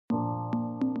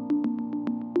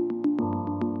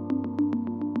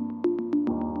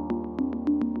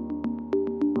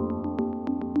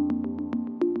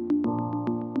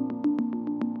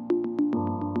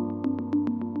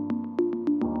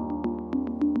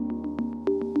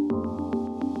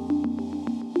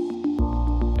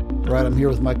Right, I'm here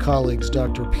with my colleagues,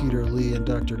 Dr. Peter Lee and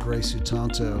Dr. Grace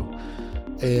Utanto,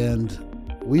 and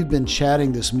we've been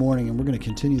chatting this morning, and we're going to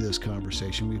continue this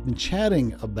conversation. We've been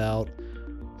chatting about,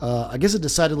 I guess, a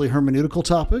decidedly hermeneutical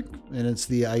topic, and it's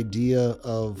the idea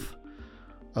of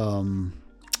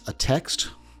a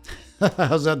text.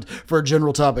 How's that for a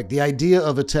general topic? The idea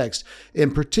of a text,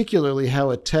 and particularly how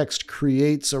a text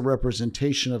creates a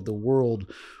representation of the world,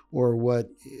 or what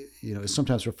is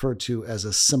sometimes referred to as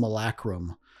a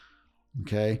simulacrum.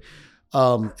 Okay.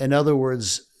 In other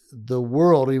words, the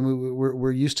world, I mean,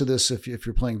 we're used to this if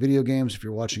you're playing video games, if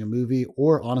you're watching a movie,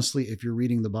 or honestly, if you're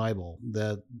reading the Bible,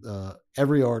 that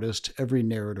every artist, every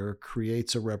narrator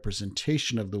creates a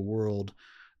representation of the world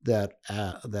that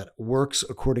works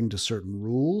according to certain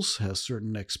rules, has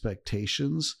certain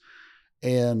expectations.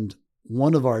 And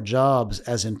one of our jobs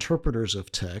as interpreters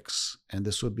of texts, and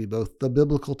this would be both the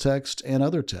biblical text and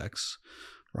other texts,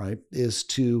 right, is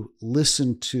to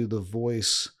listen to the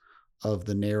voice of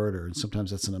the narrator. And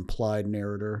sometimes that's an implied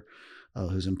narrator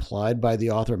who's implied by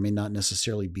the author. It may not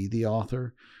necessarily be the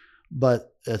author,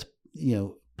 but,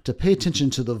 to pay attention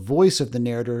to the voice of the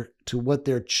narrator, to what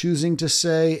they're choosing to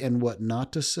say and what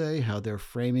not to say, how they're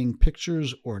framing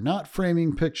pictures or not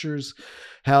framing pictures,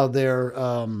 how they're,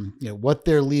 what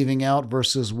they're leaving out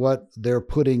versus what they're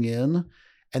putting in.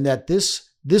 And that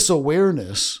this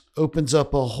awareness opens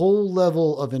up a whole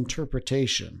level of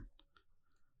interpretation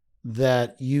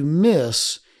that you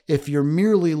miss if you're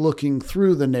merely looking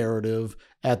through the narrative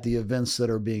at the events that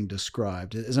are being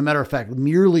described. As a matter of fact,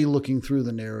 merely looking through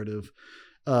the narrative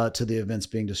to the events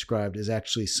being described is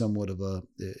actually somewhat of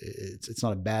it's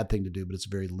not a bad thing to do, but it's a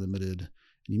very limited, and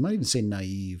you might even say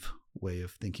naive way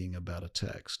of thinking about a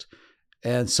text.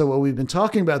 And so what we've been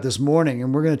talking about this morning,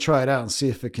 and we're going to try it out and see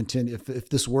if it if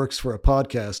this works for a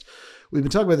podcast. We've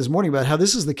been talking about this morning about how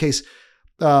this is the case,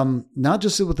 not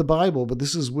just with the Bible, but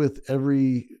this is with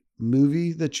every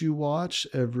movie that you watch,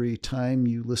 every time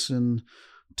you listen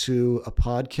to a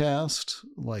podcast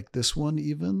like this one,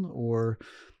 even, or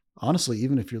honestly,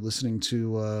 even if you're listening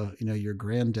to, your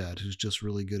granddad who's just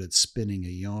really good at spinning a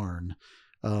yarn,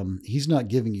 he's not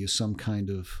giving you some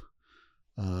kind of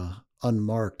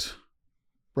unmarked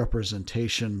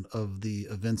representation of the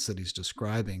events that he's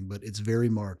describing, but it's very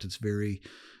marked. It's very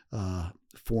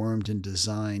formed and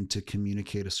designed to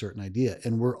communicate a certain idea.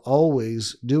 And we're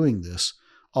always doing this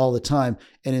all the time.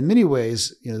 And in many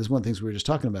ways, there's one of the things we were just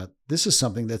talking about. This is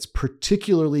something that's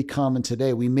particularly common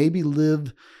today. We maybe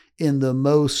live in the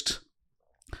most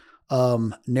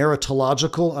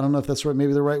narratological, I don't know if that's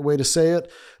maybe the right way to say it,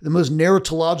 the most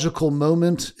narratological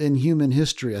moment in human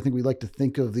history. I think we like to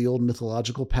think of the old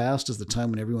mythological past as the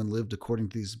time when everyone lived according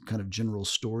to these kind of general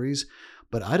stories.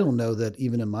 But I don't know that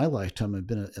even in my lifetime, I've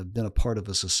been a part of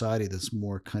a society that's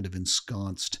more kind of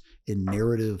ensconced in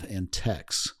narrative and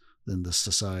text than the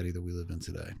society that we live in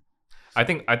today. I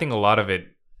think a lot of it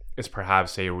is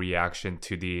perhaps a reaction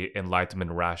to the Enlightenment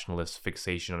rationalist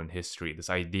fixation on history. This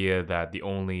idea that the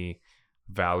only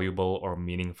valuable or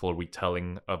meaningful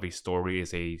retelling of a story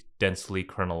is a densely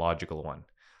chronological one.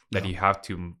 That you have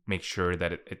to make sure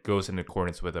that it goes in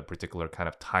accordance with a particular kind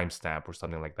of timestamp or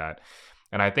something like that.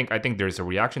 And I think there's a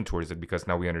reaction towards it because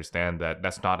now we understand that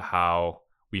that's not how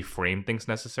we frame things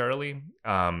necessarily.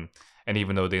 And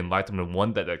even though the Enlightenment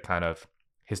wanted that kind of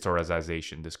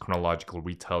historicization, this chronological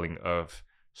retelling of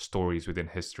stories within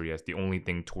history as the only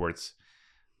thing towards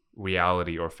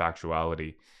reality or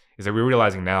factuality, is that we're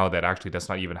realizing now that actually that's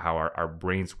not even how our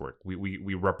brains work.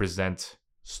 We represent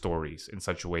stories in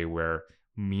such a way where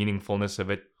meaningfulness of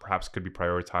it perhaps could be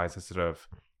prioritized instead of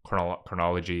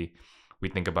chronology. We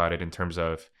think about it in terms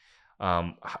of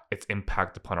its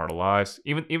impact upon our lives,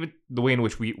 even the way in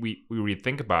which we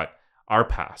rethink about our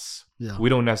past. Yeah. We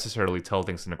don't necessarily tell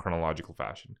things in a chronological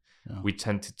fashion. Yeah. We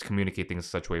tend to communicate things in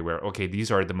such a way where, okay, these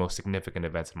are the most significant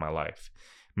events in my life.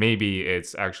 Maybe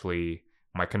it's actually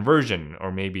my conversion,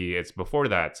 or maybe it's before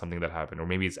that something that happened, or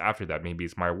maybe it's after that, maybe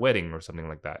it's my wedding or something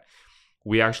like that.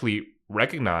 We actually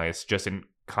recognize, just in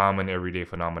common everyday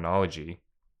phenomenology,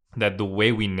 that the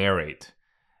way we narrate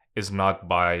is not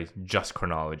by just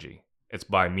chronology. It's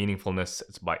by meaningfulness,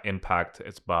 it's by impact,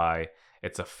 it's by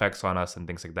its effects on us and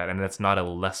things like that. And it's not a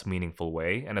less meaningful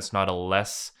way, and it's not a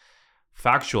less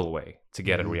factual way to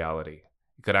get at reality.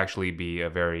 It could actually be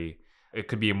it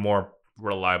could be a more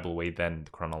reliable way than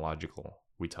the chronological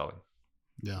retelling.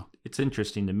 Yeah. It's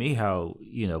interesting to me how,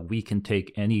 we can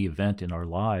take any event in our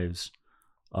lives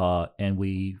and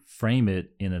we frame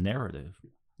it in a narrative.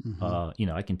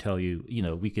 Mm-hmm. I can tell you,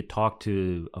 we could talk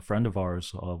to a friend of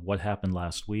ours of what happened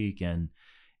last week, and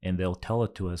they'll tell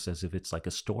it to us as if it's like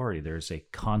a story. There's a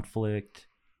conflict,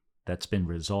 that's been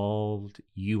resolved.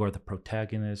 You are the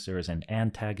protagonist. There is an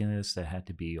antagonist that had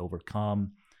to be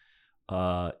overcome.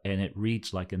 And it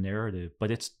reads like a narrative,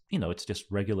 but it's just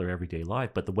regular everyday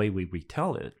life. But the way we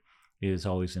retell it is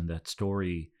always in that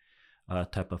story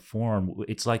type of form.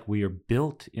 It's like we are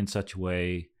built in such a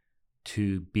way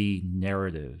to be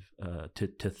narrative,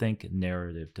 to think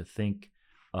narrative, to think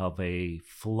of a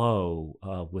flow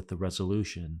with the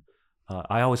resolution.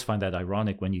 I always find that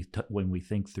ironic when we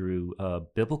think through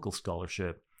biblical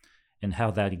scholarship and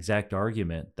how that exact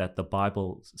argument that the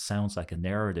Bible sounds like a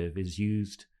narrative is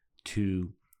used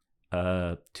to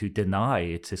deny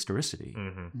its historicity.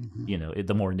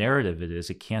 The more narrative it is,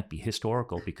 it can't be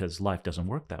historical because life doesn't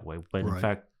work that way. But in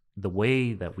fact, the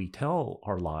way that we tell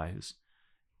our lives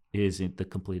is the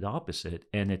complete opposite,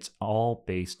 and it's all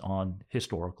based on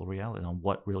historical reality, on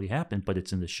what really happened, but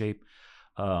it's in the shape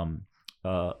of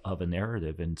a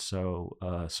narrative. And so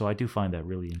I do find that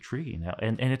really intriguing.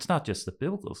 And it's not just the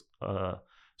biblical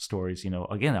stories.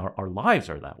 Again, our lives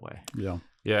are that way.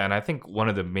 Yeah, and I think one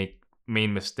of the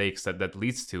main mistakes that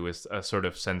leads to is a sort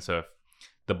of sense of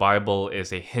the Bible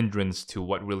is a hindrance to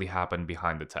what really happened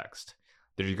behind the text.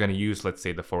 That you're going to use, let's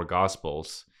say, the 4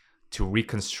 Gospels to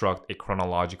reconstruct a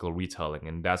chronological retelling,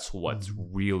 and that's what's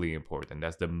really important.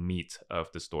 That's the meat of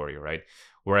the story, right?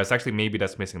 Whereas actually maybe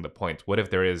that's missing the point. What if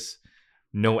there is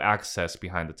no access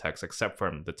behind the text except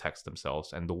from the text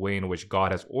themselves? And the way in which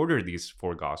God has ordered these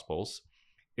 4 Gospels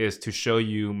is to show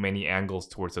you many angles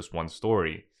towards this one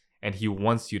story. And he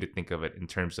wants you to think of it in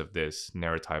terms of this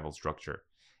narratival structure,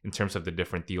 in terms of the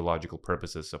different theological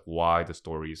purposes of why the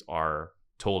stories are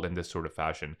told in this sort of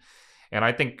fashion. And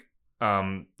I think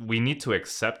we need to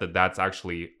accept that that's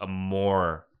actually a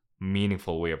more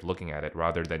meaningful way of looking at it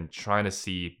rather than trying to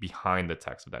see behind the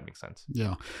text, if that makes sense.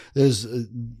 Yeah.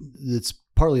 It's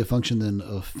partly a function then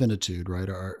of finitude, right?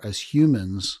 As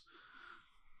humans,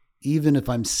 even if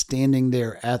I'm standing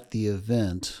there at the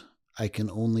event, I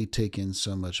can only take in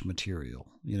so much material.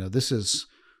 This is,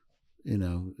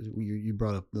 you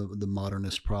brought up the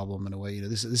modernist problem in a way.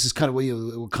 This is kind of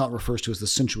what Kant refers to as the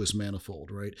sensuous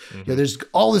manifold, right? There's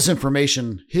all this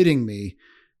information hitting me.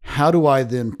 How do I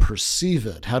then perceive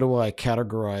it? How do I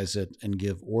categorize it and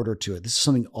give order to it? This is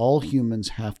something all humans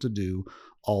have to do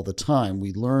all the time.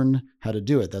 We learn how to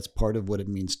do it. That's part of what it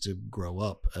means to grow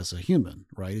up as a human,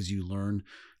 right? Is you learn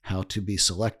how to be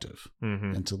selective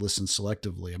and to listen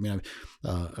selectively. I mean,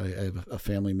 I have a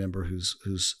family member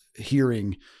whose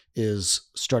hearing is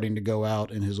starting to go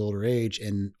out in his older age,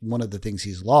 and one of the things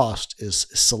he's lost is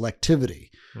selectivity.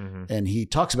 And he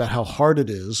talks about how hard it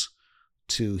is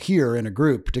to hear in a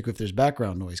group, particularly if there's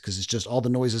background noise, because it's just all the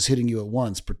noise is hitting you at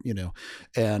once,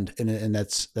 and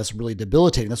that's really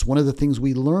debilitating. That's one of the things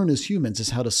we learn as humans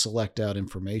is how to select out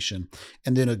information.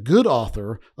 And then a good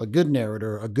author, a good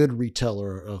narrator, a good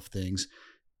reteller of things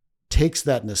takes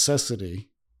that necessity,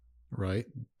 right,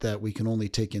 that we can only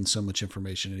take in so much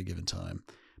information at a given time,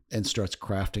 and starts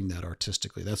crafting that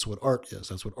artistically. That's what art is.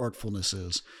 That's what artfulness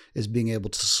is being able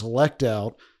to select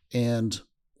out and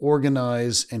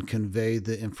organize and convey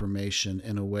the information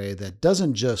in a way that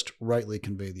doesn't just rightly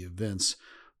convey the events,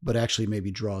 but actually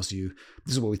maybe draws you.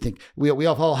 This is what we think. We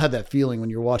all have that feeling when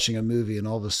you're watching a movie and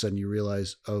all of a sudden you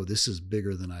realize, oh, this is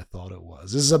bigger than I thought it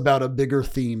was. This is about a bigger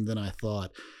theme than I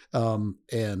thought.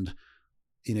 And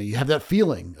you have that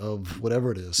feeling of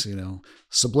whatever it is,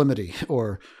 sublimity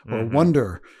or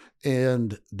wonder.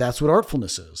 And that's what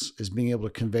artfulness is being able to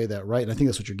convey that right. And I think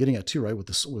that's what you're getting at too, right? With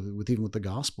even with the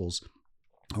Gospels,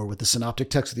 or with the synoptic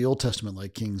text of the Old Testament,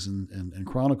 like Kings and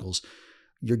Chronicles,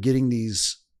 you're getting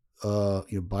these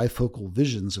bifocal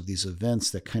visions of these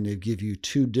events that kind of give you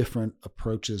 2 different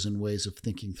approaches and ways of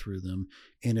thinking through them,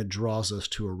 and it draws us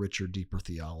to a richer, deeper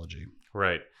theology.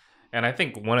 Right. And I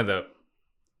think one of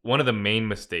the main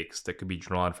mistakes that could be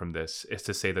drawn from this is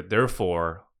to say that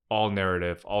therefore all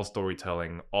narrative, all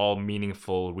storytelling, all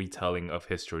meaningful retelling of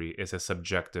history is a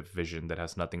subjective vision that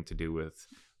has nothing to do with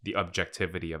the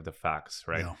objectivity of the facts,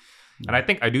 right? Yeah. And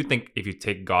I do think if you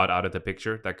take God out of the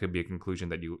picture, that could be a conclusion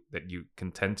that you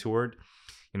can tend toward.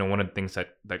 One of the things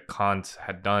that Kant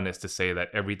had done is to say that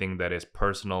everything that is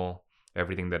personal,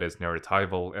 everything that is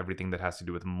narratival, everything that has to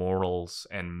do with morals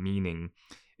and meaning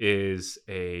is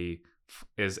a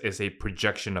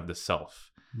projection of the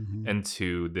self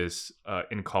into this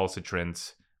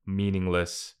incalcitrant,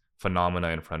 meaningless phenomena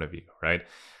in front of you, right?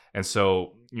 And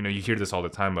so, you hear this all the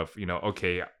time of,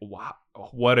 okay,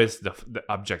 what is the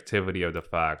objectivity of the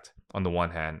fact on the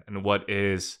one hand, and what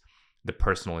is the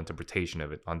personal interpretation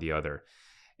of it on the other?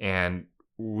 And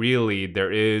really,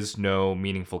 there is no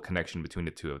meaningful connection between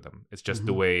the two of them. It's just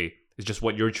it's just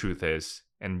what your truth is,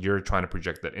 and you're trying to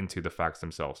project that into the facts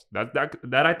themselves.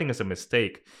 That I think is a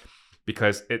mistake,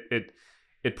 because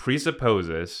it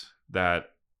presupposes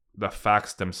that the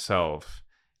facts themselves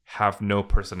have no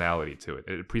personality to it.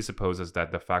 It presupposes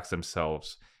that the facts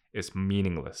themselves is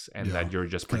meaningless, and that you're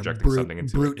just projecting something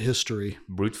into brute history,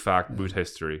 brute fact, brute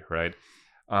history, right?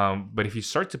 But if you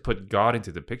start to put God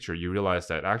into the picture, you realize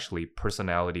that actually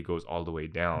personality goes all the way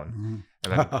down,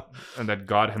 and that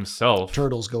God himself,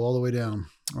 turtles go all the way down.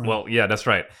 Right. Well, yeah, that's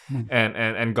right.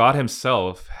 And God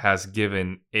himself has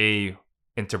given a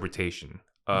interpretation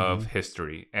of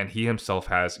history, and he himself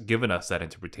has given us that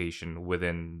interpretation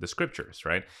within the scriptures,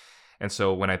 right? And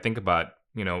so when I think about,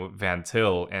 Van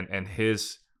Til and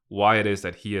his, why it is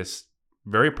that he is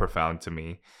very profound to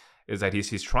me, is that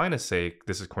he's trying to say,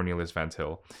 this is Cornelius Van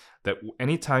Til, that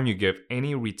anytime you give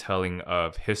any retelling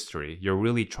of history, you're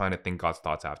really trying to think God's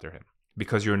thoughts after him,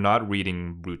 because you're not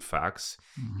reading brute facts.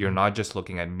 You're not just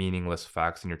looking at meaningless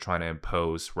facts and you're trying to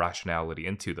impose rationality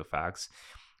into the facts,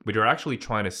 but you're actually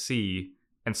trying to see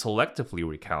and selectively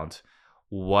recount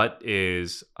what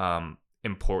is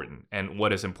important. And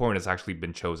what is important has actually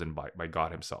been chosen by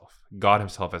God himself. God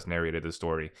himself has narrated the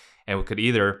story, and we could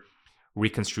either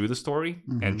reconstrue the story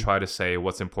and try to say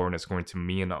what's important is going to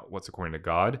me and what's according to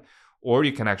God, or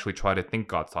you can actually try to think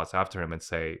God's thoughts after him and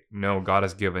say, no, God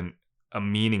has given a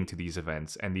meaning to these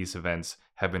events, and these events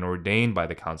have been ordained by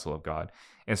the counsel of God.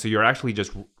 And so you're actually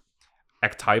just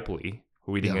archetypally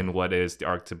reading in what is the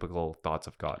archetypical thoughts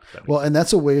of God. Well, and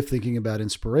that's a way of thinking about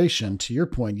inspiration. To your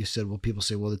point, you said, well, people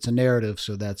say, well, it's a narrative,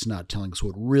 so that's not telling us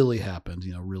what really happened,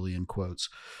 really in quotes.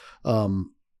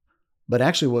 But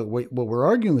actually, what we're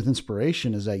arguing with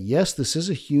inspiration is that, yes, this is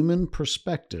a human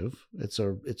perspective. It's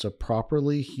a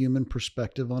properly human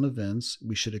perspective on events.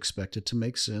 We should expect it to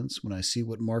make sense. When I see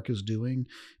what Mark is doing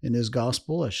in his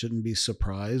gospel, I shouldn't be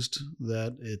surprised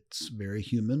that it's very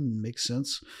human and makes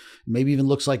sense. Maybe even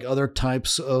looks like other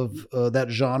types of that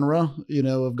genre,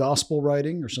 of gospel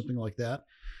writing or something like that.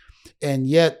 And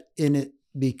yet, in it,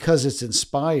 because it's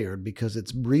inspired, because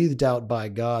it's breathed out by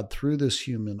God through this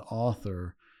human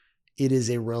author, it is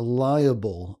a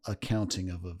reliable accounting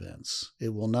of events.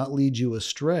 It will not lead you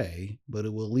astray, but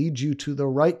it will lead you to the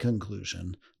right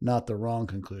conclusion, not the wrong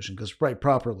conclusion. Because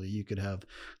properly, you could have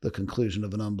the conclusion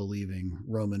of an unbelieving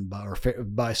Roman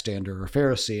bystander or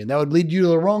Pharisee, and that would lead you to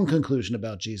the wrong conclusion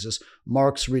about Jesus.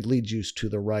 Mark's leads you to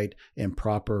the right and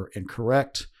proper and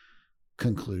correct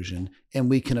conclusion, and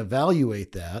we can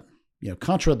evaluate that.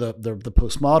 Contra the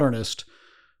postmodernist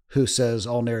who says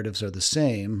all narratives are the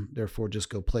same, therefore just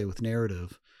go play with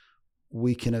narrative.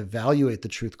 We can evaluate the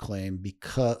truth claim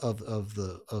because of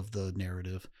the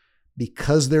narrative,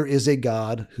 because there is a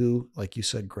God who, like you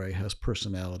said, Gray, has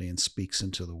personality and speaks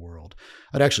into the world.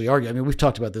 I'd actually argue, we've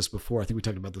talked about this before. I think we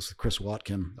talked about this with Chris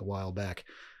Watkin a while back.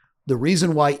 The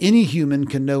reason why any human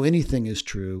can know anything is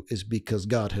true is because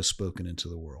God has spoken into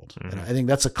the world. And I think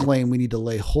that's a claim we need to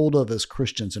lay hold of as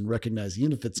Christians and recognize,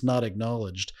 even if it's not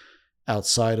acknowledged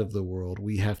outside of the world,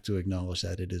 we have to acknowledge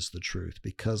that it is the truth.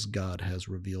 Because God has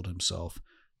revealed himself,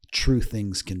 true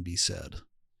things can be said.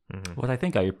 What I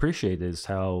think I appreciate is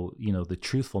how, the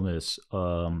truthfulness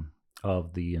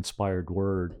of the inspired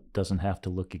word doesn't have to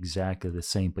look exactly the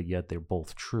same, but yet they're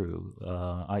both true.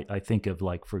 I think of,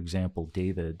 like, for example,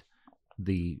 David,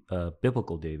 the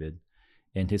biblical David,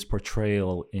 and his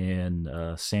portrayal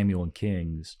in Samuel and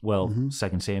Kings, 2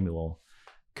 Samuel,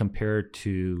 compared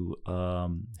to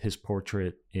his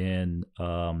portrait in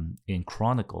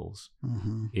Chronicles,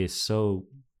 is so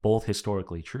both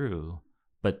historically true,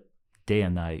 but day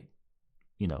and night,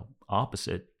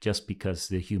 opposite, just because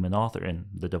the human author and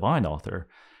the divine author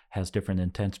has different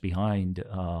intents behind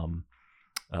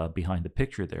the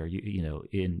picture there.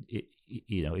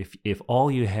 If all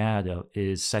you had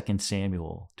is 2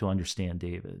 Samuel to understand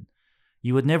David,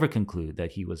 you would never conclude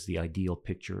that he was the ideal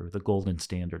picture, the golden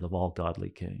standard of all godly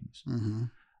kings.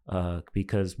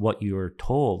 Because what you're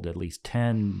told, at least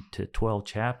 10 to 12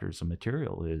 chapters of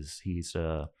material, is he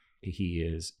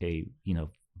is a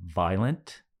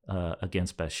violent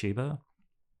against Bathsheba.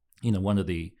 One of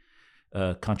the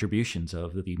contributions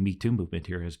of the Me Too movement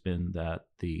here has been that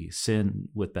the sin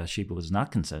with Bathsheba was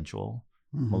not consensual.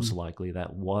 Most likely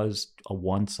that was a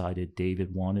one-sided,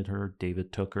 David wanted her,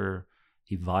 David took her,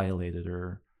 he violated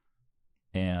her,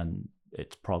 and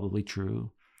it's probably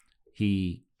true.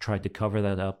 He tried to cover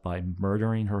that up by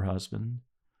murdering her husband,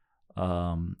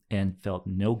 and felt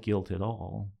no guilt at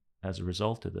all as a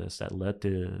result of this. That led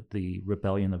to the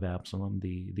rebellion of Absalom,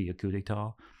 the coup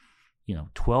d'etat.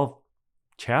 12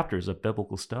 chapters of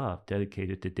biblical stuff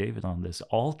dedicated to David on this,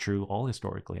 all true, all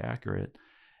historically accurate,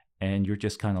 and you're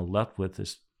just kind of left with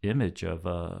this image of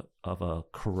a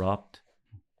corrupt,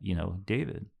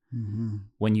 David. Mm-hmm.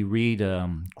 When you read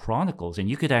Chronicles, and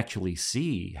you could actually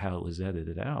see how it was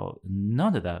edited out,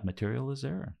 none of that material is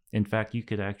there. In fact, you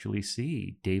could actually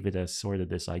see David as sort of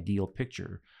this ideal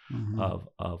picture Mm-hmm.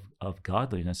 of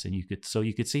godliness, and you could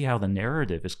see how the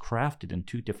narrative is crafted in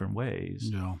two different ways,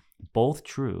 Yeah. both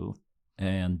true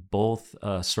and both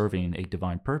serving a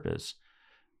divine purpose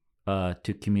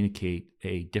to communicate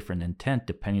a different intent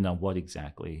depending on what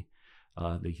exactly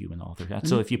the human author had.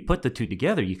 So if you put the two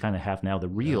together, you kind of have now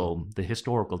the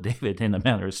historical David in a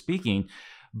manner of speaking,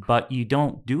 but you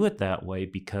don't do it that way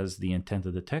because the intent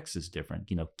of the text is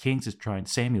different.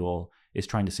 Samuel is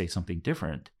trying to say something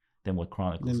different than what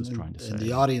Chronicles is trying to say. And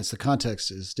the audience, the context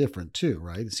is different too,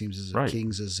 right? It seems as if Right.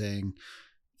 Kings is saying,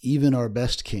 even our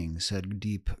best kings had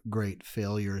deep, great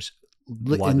failures.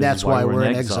 This And is that's why we're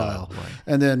in exile. exile. Right.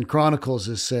 And then Chronicles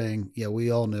is saying, yeah,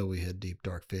 we all know we had deep,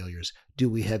 dark failures.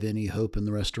 Do we have any hope in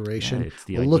the restoration? Yeah, it's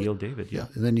the Well, ideal David. Yeah.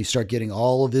 And then you start getting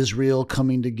all of Israel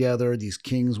coming together, these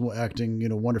kings acting,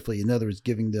 wonderfully. In other words,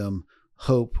 giving them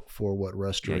hope for what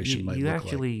restoration might you look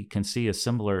actually can see a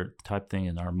similar type thing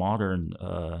in our modern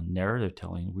narrative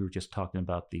telling. We were just talking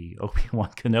about the Obi-Wan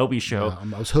Kenobi show.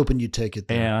 Yeah, I was hoping you'd take it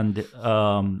there. And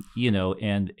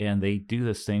and they do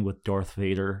this thing with Darth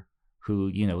Vader, who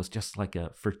is just like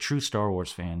for true Star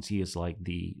Wars fans, he is like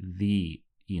the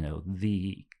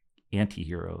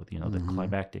anti-hero, the Mhm.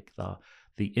 climactic,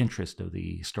 the interest of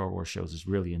the Star Wars shows is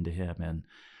really into him.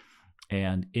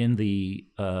 And in the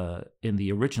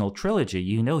original trilogy,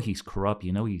 he's corrupt,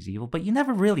 he's evil, but you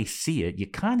never really see it. You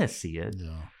kind of see it.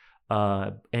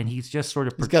 Yeah. And he's just sort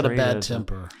of He's got a portrayed bad as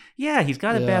temper. Yeah, he's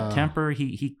got a Yeah. bad temper.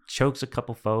 He chokes a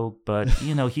couple folk, but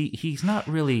he's not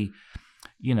really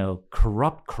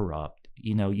corrupt.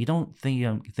 You don't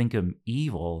think him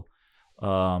evil.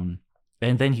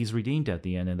 And then he's redeemed at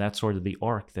the end, and that's sort of the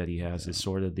arc that he has. Is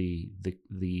sort of the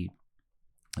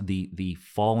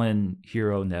fallen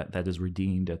hero that is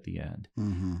redeemed at the end.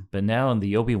 Mm-hmm. But now in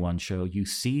the Obi-Wan show, you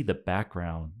see the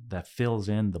background that fills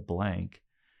in the blank,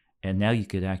 and now you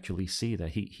could actually see that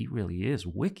he really is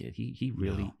wicked. He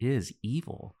really is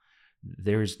evil.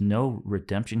 There's no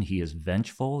redemption. He is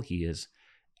vengeful. He is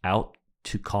out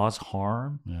to cause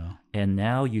harm. Yeah. And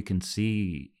now you can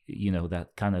see, that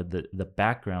kind of the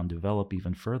background develop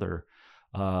even further.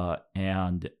 But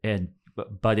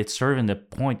it's serving the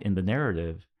point in the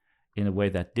narrative in a way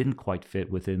that didn't quite fit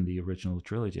within the original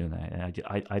trilogy. And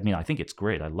I think it's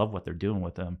great. I love what they're doing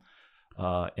with them.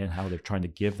 And how they're trying to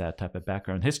give that type of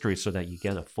background history so that you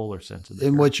get a fuller sense of the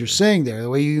And what character. you're saying there, the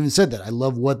way you even said that, I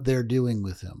love what they're doing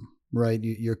with him, right?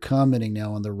 You're commenting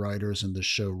now on the writers and the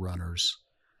showrunners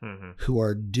Mm-hmm. who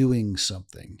are doing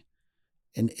something.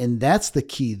 And that's the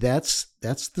key. That's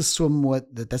the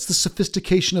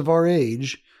sophistication of our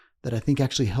age that I think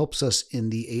actually helps us in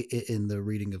the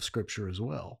reading of Scripture as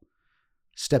well.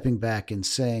 Stepping back and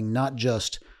saying not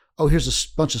just, oh, here's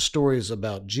a bunch of stories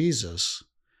about Jesus,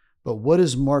 but what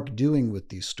is Mark doing with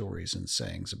these stories and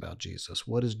sayings about Jesus?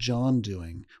 What is John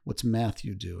doing? What's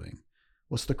Matthew doing?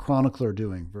 What's the chronicler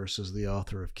doing versus the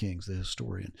author of Kings, the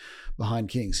historian behind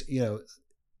Kings?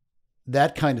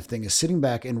 That kind of thing is sitting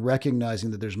back and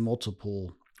recognizing that there's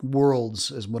multiple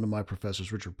worlds, as one of my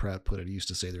professors, Richard Pratt, put it. He used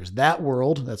to say there's that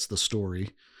world, that's the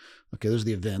story. Okay, there's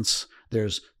the events.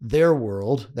 There's their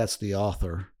world, that's the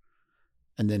author.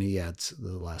 And then he adds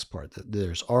the last part, that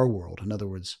there's our world. In other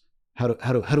words, how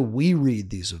do we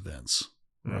read these events,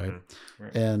 right? Mm-hmm.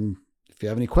 Right. And if you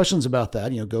have any questions about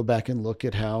that, go back and look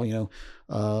at how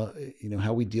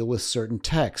how we deal with certain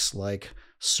texts like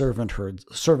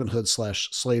servanthood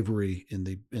 / slavery in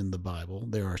the Bible.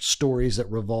 There are stories that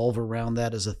revolve around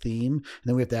that as a theme. And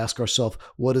then we have to ask ourselves,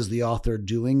 what is the author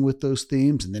doing with those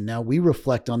themes? And then now we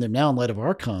reflect on them now in light of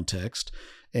our context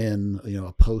in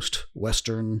a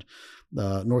post-Western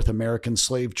North American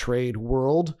slave trade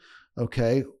world.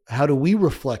 Okay, how do we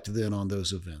reflect then on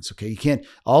those events? Okay,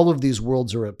 all of these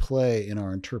worlds are at play in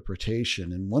our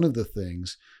interpretation. And one of the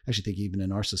things, I actually think even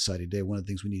in our society today, one of the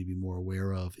things we need to be more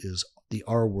aware of is the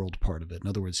our world part of it. In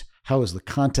other words, how is the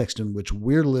context in which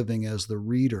we're living as the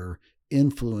reader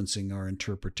influencing our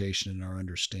interpretation and our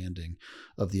understanding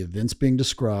of the events being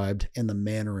described and the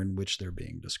manner in which they're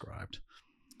being described?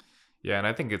 Yeah, and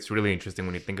I think it's really interesting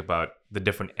when you think about the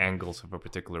different angles of a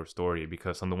particular story,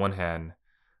 because on the one hand,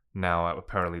 now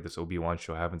apparently this Obi-Wan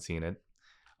show, I haven't seen it.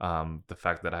 The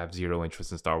fact that I have zero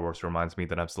interest in Star Wars reminds me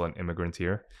that I'm still an immigrant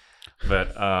here.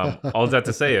 But all that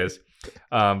to say is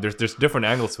there's different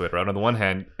angles to it, right? On the one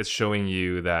hand, it's showing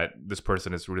you that this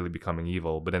person is really becoming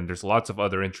evil, but then there's lots of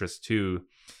other interests too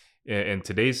in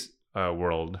today's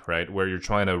world, right? Where you're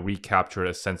trying to recapture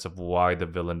a sense of why the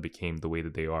villain became the way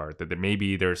that they are. That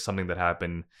maybe there's something that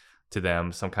happened to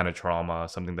them, some kind of trauma,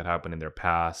 something that happened in their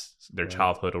past, their Right.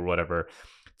 childhood or whatever,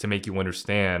 to make you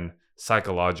understand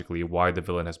psychologically why the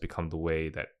villain has become the way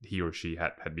that he or she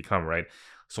had become, right?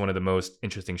 So one of the most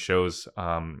interesting shows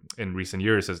in recent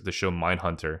years is the show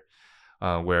Mindhunter,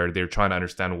 where they're trying to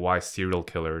understand why serial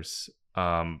killers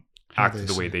act they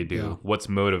the way see- they do, yeah. what's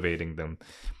motivating them.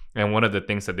 And one of the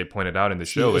things that they pointed out in the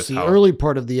It's show it's is the how early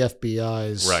part of the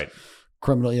FBI's right,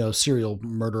 criminal, serial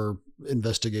murder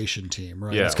investigation team,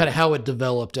 right? Yeah. It's kind of how it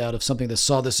developed out of something that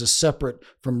saw this as separate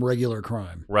from regular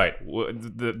crime. right,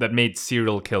 that made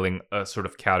serial killing a sort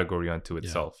of category unto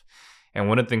itself. And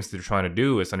one of the things they're trying to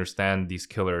do is understand these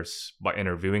killers by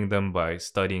interviewing them, by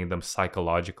studying them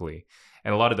psychologically.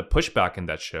 And a lot of the pushback in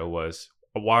that show was,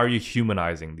 why are you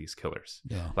humanizing these killers?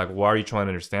 Yeah. Like, why are you trying to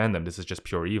understand them? This is just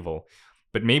pure evil.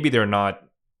 But maybe they're not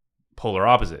polar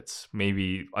opposites.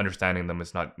 Maybe understanding them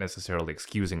is not necessarily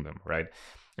excusing them, right?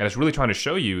 And it's really trying to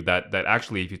show you that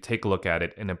actually, if you take a look at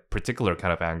it in a particular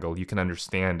kind of angle, you can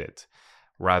understand it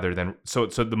rather than... So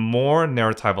the more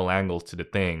narratival angles to the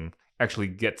thing actually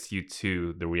gets you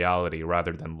to the reality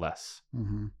rather than less.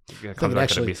 Mm-hmm. It comes it back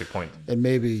to actually- the basic point. And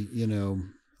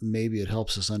maybe it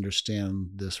helps us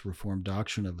understand this Reformed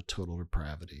doctrine of a total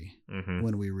depravity Hmm.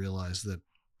 when we realize that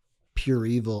pure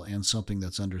evil and something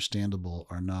that's understandable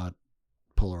are not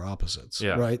polar opposites,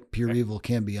 Yeah. right? Pure evil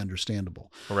can be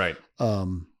understandable. Right.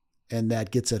 And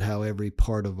that gets at how every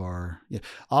part of our,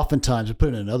 oftentimes, to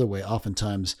put it another way,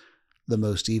 oftentimes the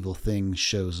most evil thing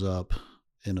shows up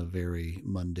in a very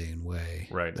mundane way.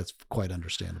 Right. That's quite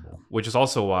understandable. Which is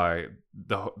also why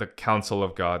the counsel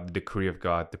of God, the decree of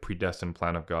God, the predestined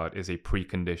plan of God is a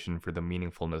precondition for the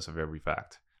meaningfulness of every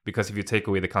fact. Because if you take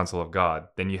away the counsel of God,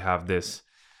 then you have this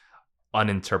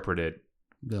uninterpreted,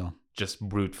 Yeah. just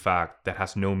brute fact that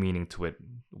has no meaning to it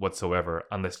whatsoever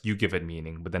unless you give it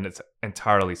meaning, but then it's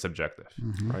entirely subjective.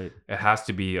 Mhm. Right. It has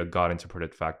to be a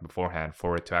God-interpreted fact beforehand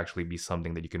for it to actually be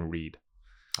something that you can read.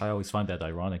 I always find that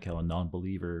ironic how a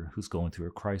non-believer who's going through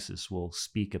a crisis will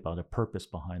speak about a purpose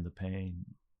behind the pain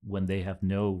when they have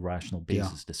no rational Yeah.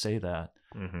 basis to say that.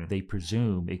 Hmm. They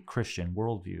presume a Christian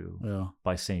worldview Yeah.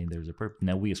 by saying there's a purpose.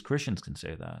 Now, we as Christians can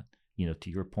say that, to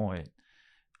your point.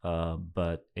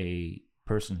 But a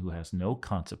person who has no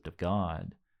concept of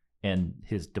God and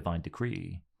his divine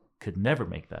decree could never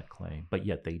make that claim, but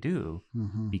yet they do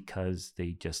Mhm. because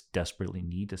they just desperately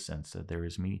need a sense that there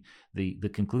is meaning. The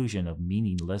conclusion of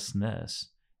meaninglessness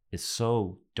is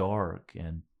so dark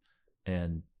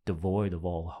and devoid of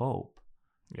all hope.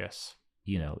 Yes.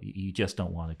 You just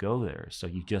don't want to go there. So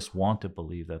you just want to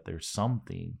believe that there's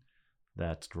something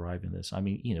that's driving this. I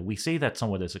mean, we say that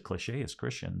somewhat as a cliche as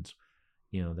Christians,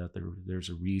 that there's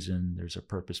a reason, there's a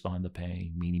purpose behind the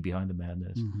pain, meaning behind the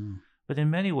madness. Mhm. But in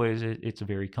many ways, it's a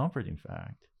very comforting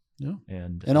fact. Yeah.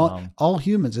 And all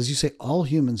humans, as you say, all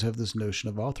humans have this notion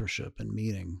of authorship and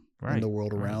meaning in Right, the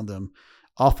world right. around them,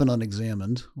 often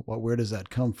unexamined. Where does that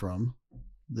come from?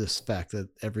 This fact that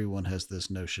everyone has this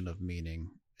notion of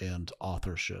meaning and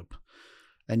authorship,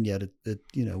 and yet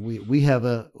we have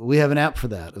an app for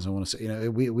that, as I want to say.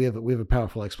 We have a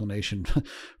powerful explanation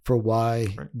for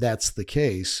why Right. that's the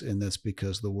case, and that's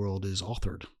because the world is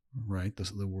authored, right?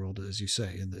 The world, as you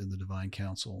say, in the divine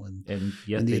counsel and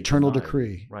yet in the they eternal deny,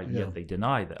 decree, right? Yeah. Yet they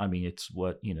deny that. I mean, it's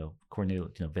what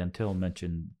Cornelius Van Til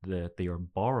mentioned, that they are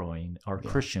borrowing our Yeah.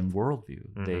 Christian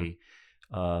worldview. Mhm.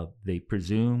 They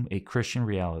presume a Christian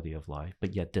reality of life,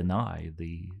 but yet deny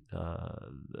the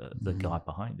Mhm. God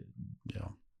behind it. Yeah.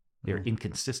 They're Yeah.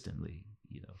 inconsistently,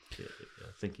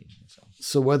 thinking. So.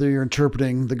 So whether you're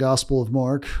interpreting the Gospel of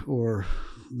Mark or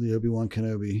the Obi-Wan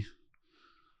Kenobi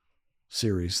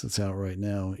series that's out right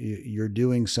now, you're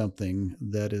doing something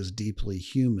that is deeply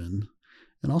human,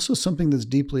 and also something that's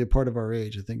deeply a part of our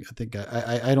age.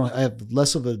 I have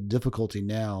less of a difficulty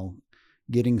now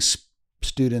getting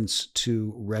students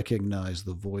to recognize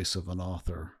the voice of an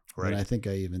author. Right. And I think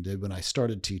I even did when I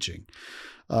started teaching,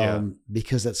 Yeah.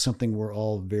 because that's something we're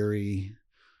all very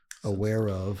aware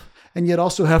of, and yet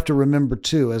also have to remember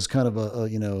too, as kind of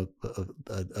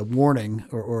a warning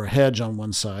or a hedge on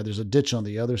one side, there's a ditch on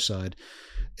the other side,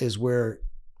 is where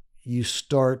you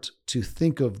start to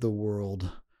think of the world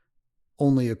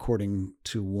only according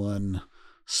to one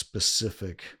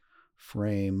specific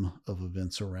frame of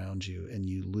events around you, and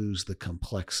you lose the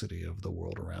complexity of the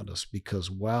world around us. Because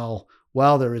while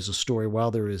there is a story, while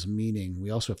there is meaning, we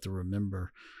also have to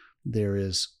remember there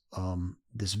is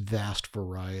this vast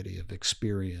variety of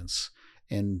experience.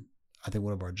 And I think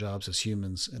one of our jobs as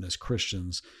humans and as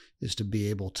Christians is to be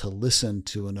able to listen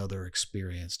to another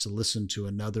experience, to listen to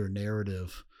another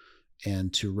narrative,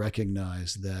 and to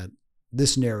recognize that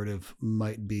this narrative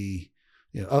might be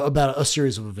about a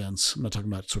series of events. I'm not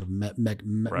talking about sort of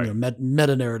Right.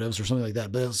 meta narratives or something like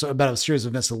that, but it's about a series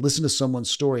of events to listen to someone's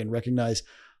story and recognize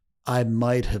I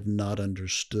might have not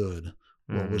understood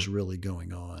what was really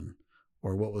going on,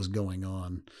 or what was going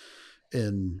on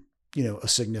in a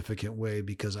significant way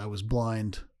because I was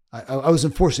blind. I was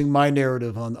enforcing my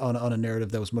narrative on a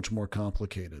narrative that was much more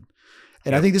complicated.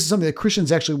 And I think this is something that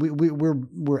Christians actually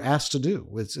we're asked to do.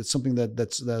 It's something that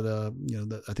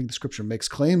I think the Scripture makes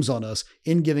claims on us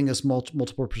in giving us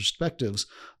multiple perspectives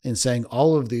and saying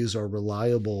all of these are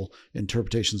reliable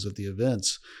interpretations of the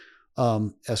events.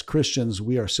 As Christians,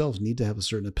 we ourselves need to have a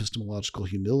certain epistemological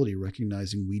humility,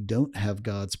 recognizing we don't have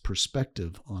God's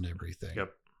perspective on everything,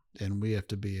 and we have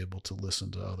to be able to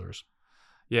listen to others.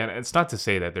 Yeah, and it's not to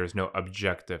say that there's no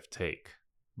objective take,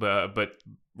 but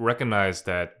recognize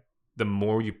that the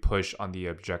more you push on the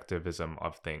objectivism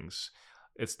of things,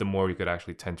 it's the more you could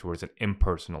actually tend towards an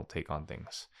impersonal take on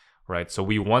things, right? So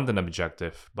we want an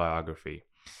objective biography,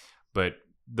 but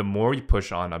the more you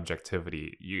push on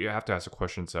objectivity, you have to ask the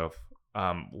questions of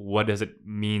what does it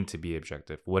mean to be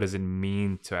objective? What does it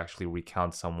mean to actually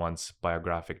recount someone's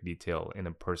biographic detail in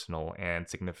a personal and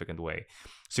significant way?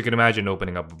 So you can imagine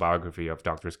opening up a biography of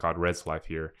Dr. Scott Redd's life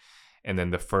here, and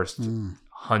then the first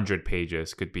 100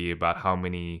 pages could be about how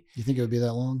many... You think it would be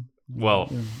that long?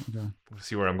 Well, okay.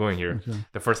 See where I'm going here. Okay.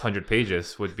 The first 100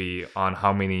 pages would be on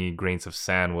how many grains of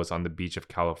sand was on the beach of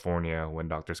California when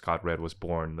Dr. Scott Redd was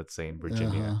born, let's say in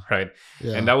Virginia, right?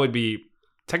 Yeah. And that would be,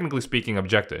 technically speaking,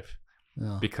 objective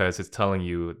Yeah. because it's telling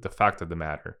you the fact of the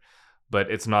matter,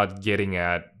 but it's not getting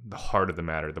at the heart of the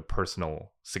matter, the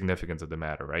personal significance of the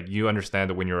matter, right? You understand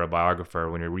that when you're a biographer,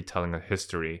 when you're retelling a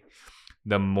history,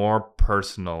 the more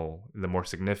personal, the more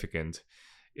significant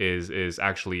is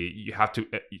actually, you have to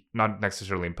not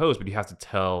necessarily impose, but you have to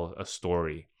tell a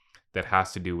story that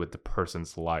has to do with the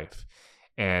person's life.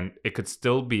 And it could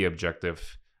still be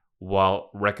objective while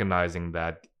recognizing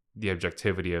that the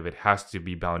objectivity of it has to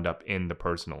be bound up in the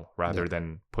personal rather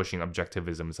than pushing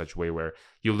objectivism in such a way where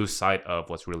you lose sight of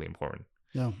what's really important.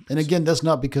 Yeah. And again, that's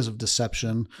not because of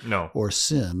deception or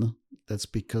sin. That's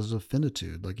because of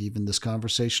finitude. Like even this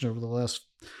conversation over the last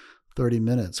 30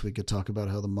 minutes, we could talk about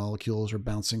how the molecules are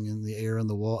bouncing in the air and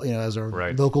the wall, as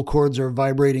our vocal cords are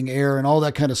vibrating air and all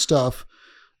that kind of stuff,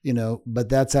 but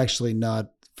that's actually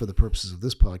not, for the purposes of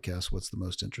this podcast, what's the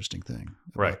most interesting thing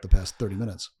about the past 30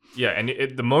 minutes. Yeah.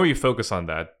 And the more you focus on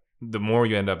that, the more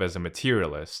you end up as a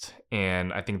materialist.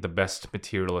 And I think the best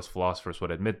materialist philosophers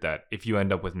would admit that if you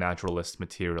end up with naturalist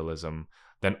materialism,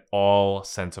 then all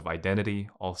sense of identity,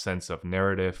 all sense of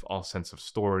narrative, all sense of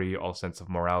story, all sense of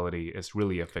morality is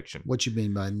really a fiction. What you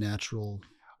mean by natural?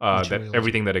 That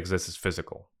everything that exists is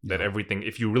physical. Yeah. That everything,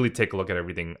 if you really take a look at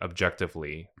everything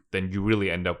objectively, then you really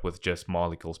end up with just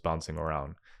molecules bouncing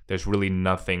around. There's really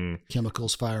nothing...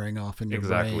 Chemicals firing off in your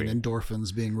brain,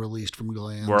 endorphins being released from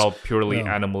glands. We're all purely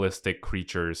animalistic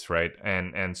creatures, right?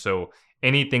 And so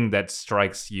anything that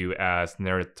strikes you as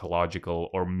narratological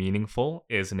or meaningful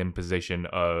is an imposition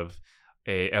of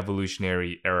a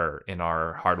evolutionary error in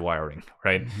our hardwiring,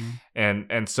 right? Mm-hmm.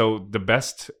 And so the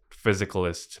best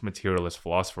physicalist, materialist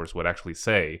philosophers would actually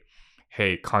say,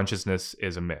 hey, consciousness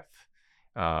is a myth.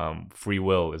 Free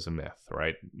will is a myth,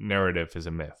 right? Narrative is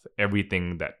a myth.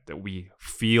 Everything that we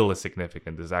feel is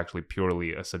significant is actually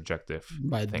purely a subjective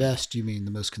By thing. best, you mean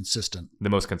the most consistent. The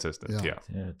most consistent, yeah.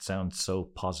 It sounds so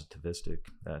positivistic,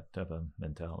 that type of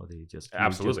mentality.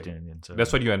 Absolutely.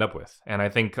 That's what you end up with. And I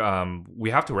think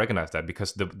we have to recognize that,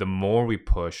 because the more we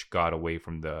push God away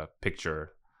from the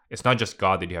picture, it's not just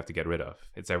God that you have to get rid of.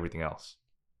 It's everything else.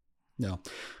 No.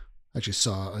 I actually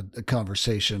saw a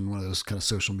conversation, one of those kind of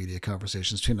social media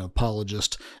conversations between an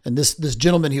apologist and this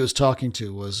gentleman he was talking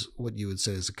to was what you would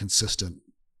say is a consistent,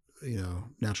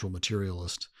 natural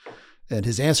materialist. And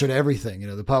his answer to everything,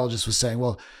 the apologist was saying,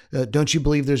 well, don't you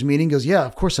believe there's meaning? He goes, yeah,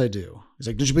 of course I do. He's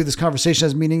like, don't you believe this conversation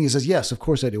has meaning? He says, yes, of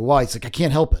course I do. Why? He's like, I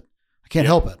can't help it. I can't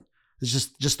help it. It's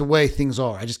just the way things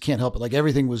are. I just can't help it. Like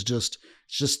everything was it's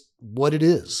just what it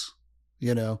is,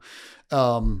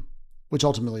 which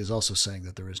ultimately is also saying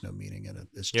that there is no meaning in it.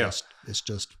 It's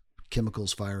just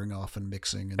chemicals firing off and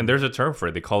mixing. And there's a term for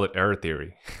it. They call it error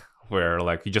theory, where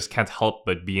like you just can't help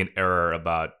but be in error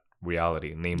about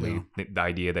reality, namely the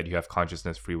idea that you have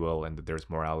consciousness, free will, and that there's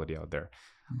morality out there.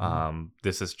 Mm-hmm.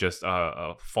 This is just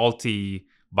a faulty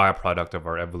byproduct of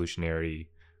our evolutionary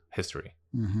history.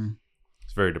 Mm-hmm.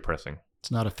 It's very depressing.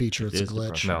 It's not a feature. It's a glitch.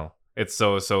 Depressing. No. It's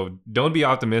so don't be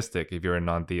optimistic if you're a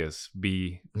non-theist.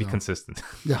 Be consistent.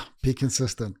 Yeah, be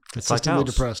consistent. It's like Consistently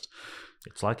House. depressed.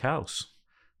 It's like House.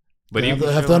 But I even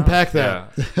have to unpack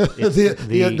that.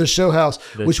 The show house,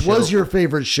 which was your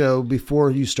favorite show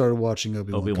before you started watching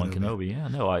Obi-Wan Kenobi. Yeah,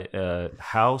 no,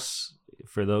 House.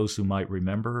 For those who might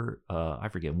remember, I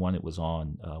forget when it was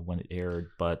on, when it aired,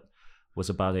 but was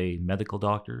about a medical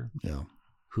doctor. Yeah.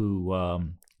 Who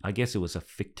I guess it was a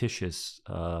fictitious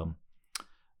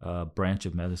branch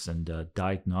of medicine,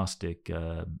 diagnostic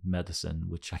medicine,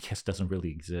 which I guess doesn't really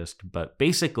exist. But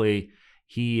basically,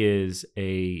 he is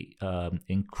a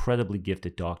incredibly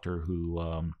gifted doctor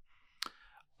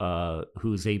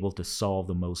who's able to solve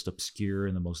the most obscure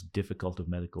and the most difficult of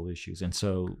medical issues. And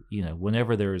so,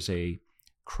 whenever there's a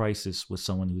crisis with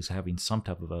someone who's having some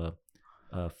type of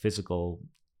a physical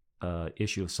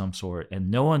issue of some sort,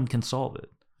 and no one can solve it,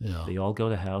 they all go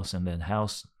to House, and then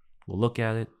House will look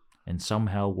at it and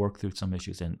somehow work through some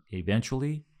issues, and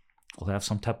eventually will have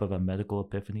some type of a medical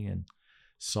epiphany and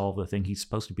solve the thing. He's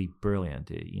supposed to be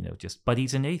brilliant, but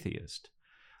he's an atheist,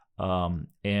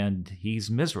 and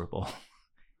he's miserable.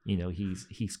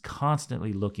 He's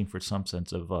constantly looking for some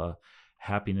sense of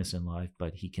happiness in life,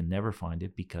 but he can never find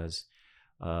it because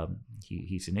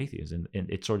he's an atheist. And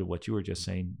it's sort of what you were just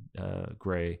saying,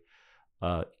 Gray.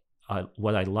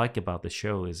 What I like about the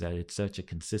show is that it's such a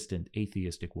consistent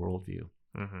atheistic worldview.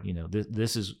 Mm-hmm.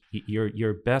 This is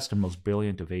your best and most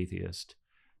brilliant of atheists.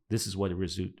 This is what it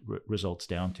results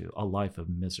down to: a life of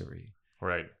misery.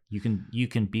 Right. You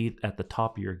can be at the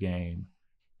top of your game,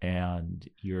 and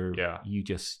you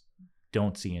just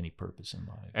don't see any purpose in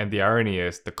life. And the irony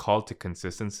is, the call to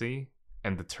consistency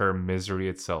and the term misery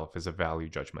itself is a value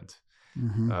judgment.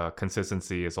 Mm-hmm.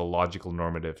 Consistency is a logical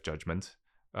normative judgment.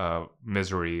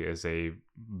 Misery is a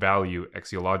value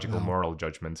axiological moral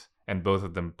judgment, and both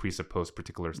of them presuppose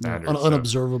particular standards.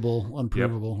 Unobservable,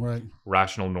 unprovable, right?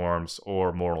 Rational norms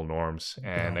or moral norms.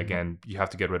 And again, you have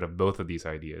to get rid of both of these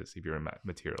ideas if you're a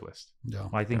materialist. Yeah.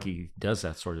 I think he does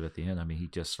that sort of at the end. I mean, he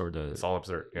just sort of... It's all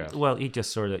absurd, yeah. Well, he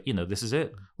just sort of, this is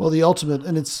it. Well, the ultimate,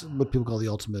 and it's what people call the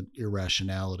ultimate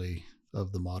irrationality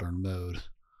of the modern mode,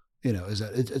 is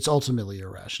that it's ultimately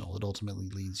irrational. It ultimately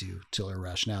leads you to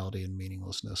irrationality and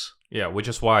meaninglessness. Yeah, which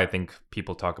is why I think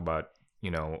people talk about,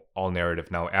 all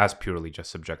narrative now as purely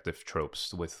just subjective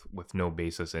tropes with no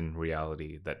basis in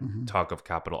reality, that talk of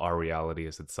capital R reality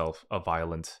is itself a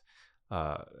violent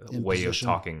way of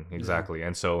talking. Exactly. Yeah.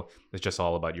 And so it's just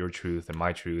all about your truth and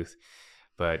my truth.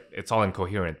 But it's all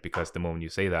incoherent, because the moment you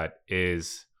say that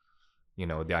is,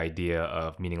 the idea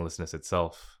of meaninglessness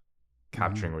itself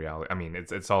capturing reality. I mean,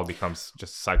 it's all becomes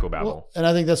just psychobabble. Well, and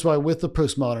I think that's why with the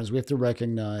postmoderns, we have to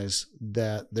recognize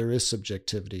that there is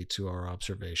subjectivity to our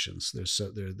observations.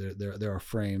 There are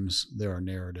frames, there are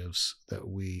narratives that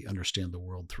we understand the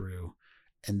world through,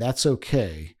 and that's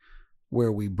okay.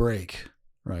 Where we break,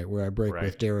 right? Where I break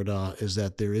with Derrida is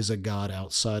that there is a God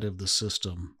outside of the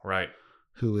system, right?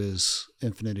 Who is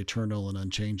infinite, eternal, and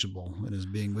unchangeable, and is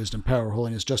being, wisdom, power,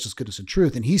 holiness, justice, goodness, and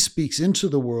truth. And he speaks into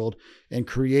the world and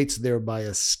creates thereby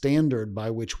a standard by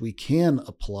which we can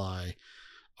apply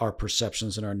our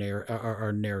perceptions and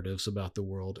our narratives about the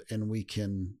world, and we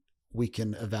can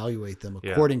evaluate them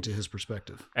according to his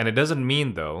perspective. And it doesn't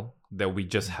mean, though, that we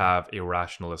just have a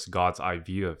rationalist God's eye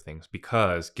view of things,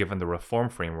 because given the reform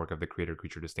framework of the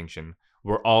creator-creature distinction,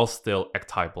 we're all still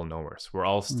ectypal knowers. We're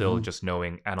all still just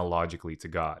knowing analogically to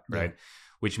God, right?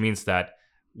 Which means that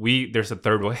there's a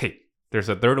third way. There's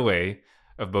a third way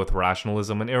of both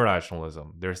rationalism and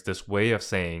irrationalism. There's this way of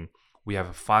saying we have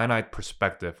a finite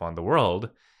perspective on the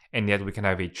world, and yet we can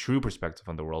have a true perspective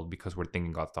on the world because we're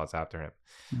thinking God's thoughts after him,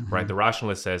 right? The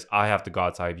rationalist says, I have the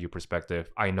God's eye view perspective.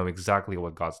 I know exactly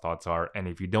what God's thoughts are. And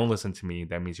if you don't listen to me,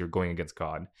 that means you're going against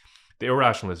God. The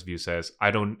irrationalist view says,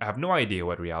 I have no idea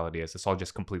what reality is. It's all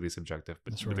just completely subjective.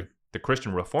 But That's right. the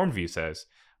Christian Reformed view says,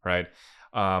 right,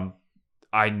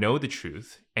 I know the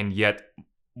truth, and yet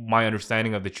my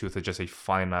understanding of the truth is just a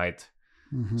finite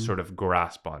sort of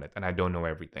grasp on it, and I don't know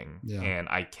everything. And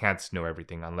I can't know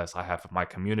everything unless I have my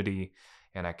community,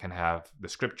 and I can have the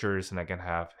scriptures, and I can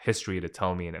have history to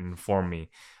tell me and inform me.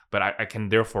 But I can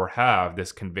therefore have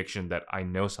this conviction that I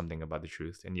know something about the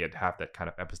truth, and yet have that kind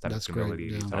of epistemic humility.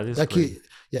 Yeah. That is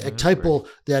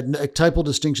ectypal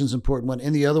distinction is an important one.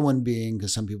 And the other one being,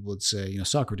 because some people would say,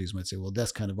 Socrates might say, well,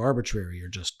 that's kind of arbitrary. You're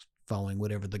just following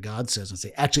whatever the God says, and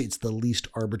say, actually, it's the least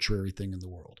arbitrary thing in the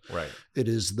world. Right. It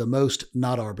is the most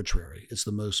not arbitrary. It's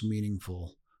the most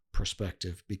meaningful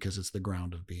perspective because it's the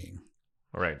ground of being.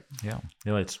 Right. Yeah.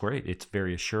 It's great. It's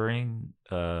very assuring,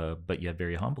 but yet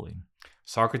very humbling.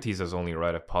 Socrates' only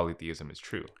right of polytheism is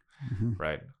true,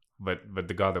 right? But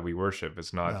the God that we worship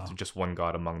is not just one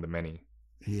God among the many.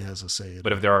 He has a say.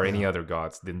 But if there are any other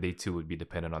gods, then they too would be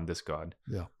dependent on this God.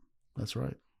 Yeah, that's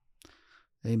right.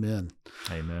 Amen.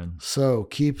 Amen. So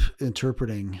keep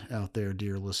interpreting out there,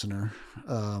 dear listener,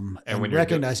 and when you're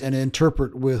recognize and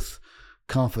interpret with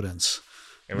confidence.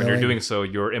 And when you're doing so,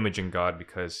 you're imaging God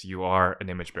because you are an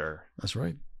image bearer. That's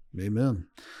right. Amen.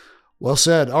 Well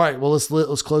said. All right. Well,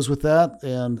 let's close with that.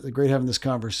 And great having this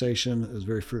conversation. It was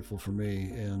very fruitful for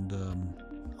me, and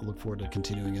I look forward to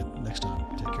continuing it next time.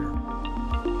 Take care.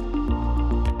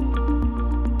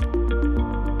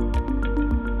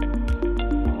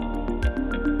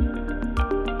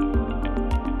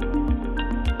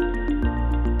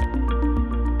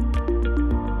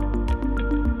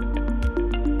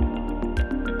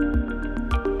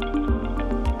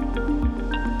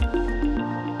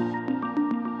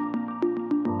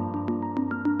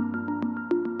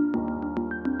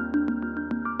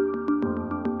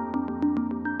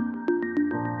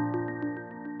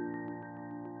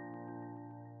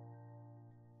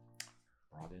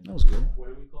 That was good. What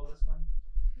do we call this one?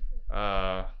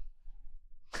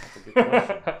 That's a good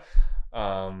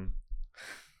question.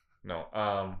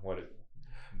 No. What is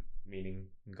meaning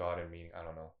God and meaning? I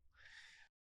don't know.